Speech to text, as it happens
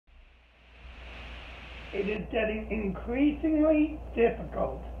it is getting increasingly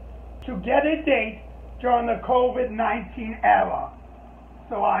difficult to get a date during the COVID-19 era.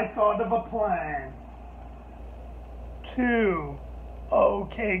 So I thought of a plan. 2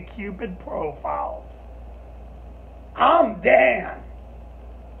 OKCupid profiles. I'm Dan.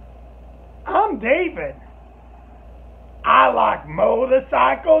 I'm David. I like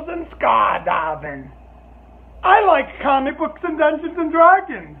motorcycles and skydiving. I like comic books and Dungeons and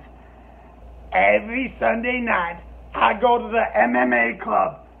Dragons. Every Sunday night, I go to the MMA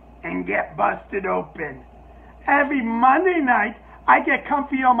club and get busted open. Every Monday night, I get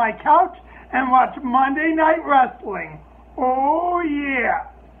comfy on my couch and watch Monday Night Wrestling. Oh yeah.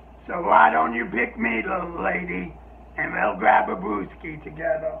 So why don't you pick me, little lady, and we'll grab a brewski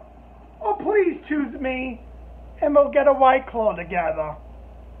together. Or please choose me, and we'll get a White Claw together.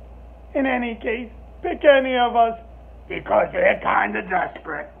 In any case, pick any of us, because we're kinda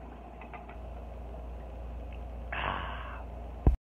desperate.